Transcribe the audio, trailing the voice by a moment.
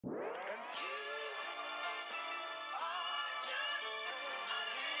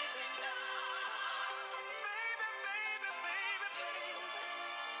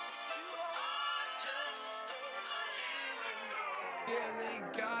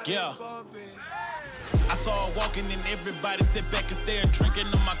Yeah. I saw her walking and everybody sit back and stare, drinking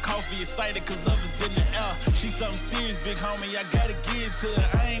on my coffee, excited cause love is in the air. She something serious, big homie, I gotta give it to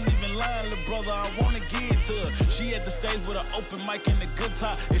her. I ain't even lying, little brother, I wanna give it to her. She at the stage with an open mic and a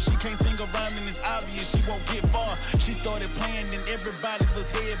guitar. If she can't sing around, then it's obvious she won't get far. She started playing and everybody was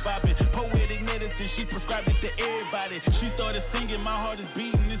head bobbing. Poetic medicine, she prescribed it to everybody. She started singing, my heart is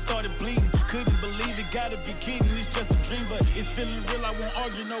beating, it started bleeding. Couldn't believe it, gotta be kidding, it's just a dream, but it's feeling real, I won't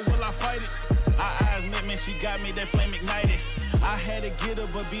argue, no, will I fight it? Our eyes met, man, she got me, that flame ignited. I had to get her,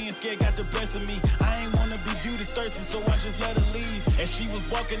 but being scared got the best of me. I ain't wanna be viewed as thirsty, so I just let her leave. And she was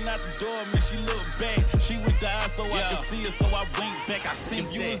walking out the door, man, she looked back. She with the eyes so I could see her, so I winked back. I seen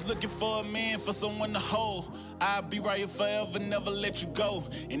if you was looking for a man, for someone to hold, I'll be right here forever, never let you go.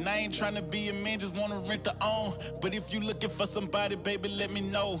 And I ain't trying to be a man, just wanna rent to own. But if you looking for somebody, baby, let me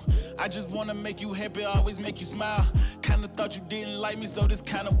know. I just wanna make you happy, always make you smile. Kinda thought you didn't like me, so this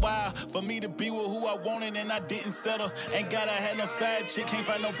kinda wild. For me to be with who I wanted and I didn't settle. Ain't gotta have no side chick, can't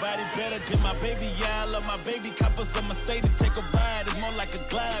find nobody better than my baby. Yeah, I love my baby, cop us a Mercedes, take a ride. It's more like a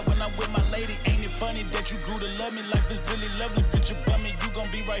glide when I'm with my lady. Ain't it funny that you grew to love me? Life is really lovely, bitch, you bummy. You gon'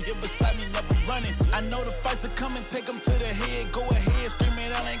 be right here beside me, never running. I know the fights are coming, take them to the head. Go ahead, scream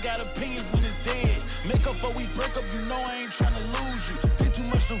it out, ain't got opinions when it's dead. Make up before we break up, you know I ain't tryna lose you. Did too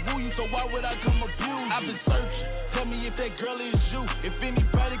much to woo you, so why would I come abuse you? I've been searching, tell me if that girl is you. If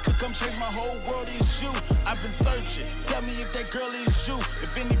anybody could come change my whole world, it's you. I've been searching, tell me if that girl is you.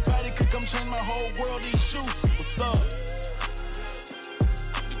 If anybody could come change my whole world, it's you. What's up?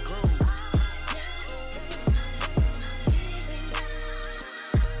 The groove.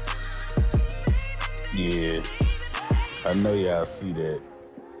 Yeah, I know y'all see that.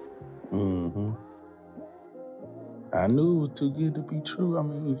 I knew it was too good to be true. I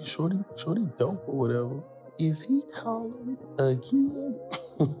mean, shorty dope or whatever. Is he calling again?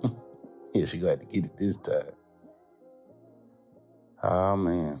 Yeah, she gonna have to get it this time. Oh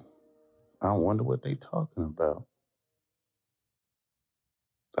man, I wonder what they talking about.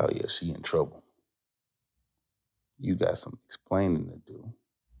 Oh yeah, she in trouble. You got some explaining to do.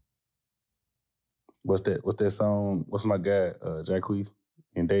 What's that song? What's my guy, Jacquees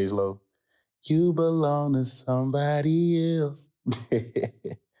in Days Low? You belong to somebody else.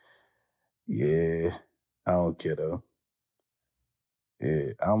 Yeah, I don't care though.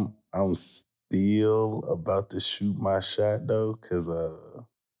 Yeah, I'm still about to shoot my shot though, cause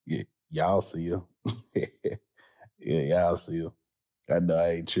yeah, y'all see her. Yeah, y'all see her. I know I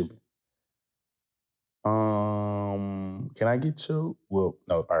ain't tripping. Can I get you? Well,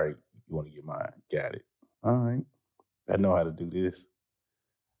 no, all right. You want to get mine? Got it. All right. I know how to do this.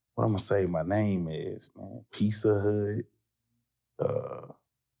 What I'm gonna say my name is, man. Pizza Hut.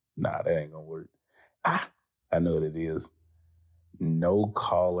 Nah, that ain't gonna work. I know what it is. No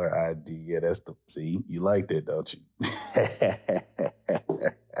caller ID. Yeah, that's the, see, you like that, don't you?